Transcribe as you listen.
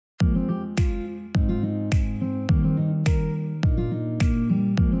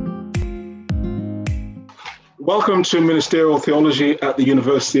Welcome to Ministerial Theology at the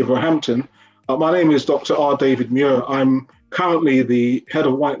University of Roehampton. My name is Dr. R. David Muir. I'm currently the head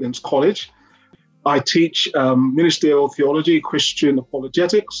of Whitelands College. I teach Ministerial Theology, Christian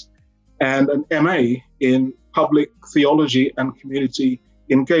Apologetics, and an MA in Public Theology and Community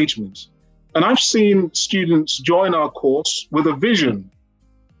Engagement. And I've seen students join our course with a vision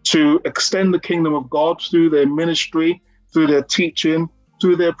to extend the kingdom of God through their ministry, through their teaching,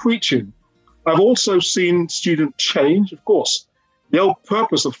 through their preaching. I've also seen students change. Of course, the whole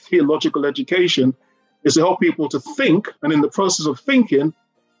purpose of theological education is to help people to think, and in the process of thinking,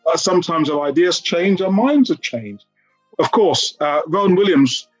 sometimes our ideas change, our minds have changed. Of course, Rowan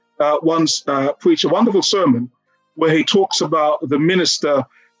Williams once preached a wonderful sermon where he talks about the minister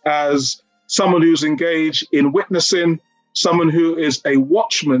as someone who's engaged in witnessing, someone who is a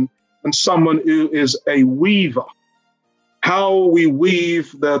watchman, and someone who is a weaver. How we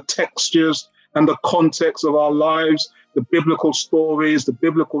weave the textures and the context of our lives, the biblical stories, the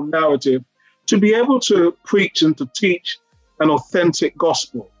biblical narrative, to be able to preach and to teach an authentic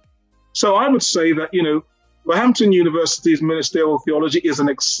gospel. So I would say that, Roehampton University's Ministerial Theology is an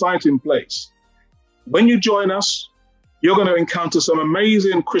exciting place. When you join us, you're going to encounter some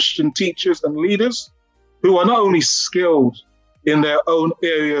amazing Christian teachers and leaders who are not only skilled in their own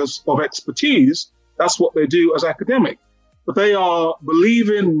areas of expertise, that's what they do as academic, but they are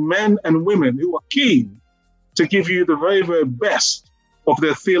believing men and women who are keen to give you the very, very best of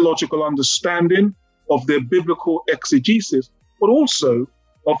their theological understanding, of their biblical exegesis, but also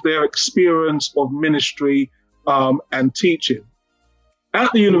of their experience of ministry and teaching.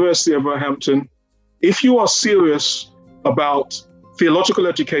 At the University of Roehampton, if you are serious about theological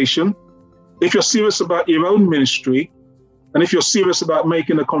education, if you're serious about your own ministry, and if you're serious about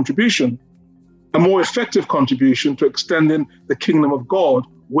making a contribution, a more effective contribution to extending the kingdom of God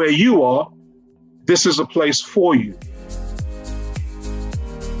where you are, this is a place for you.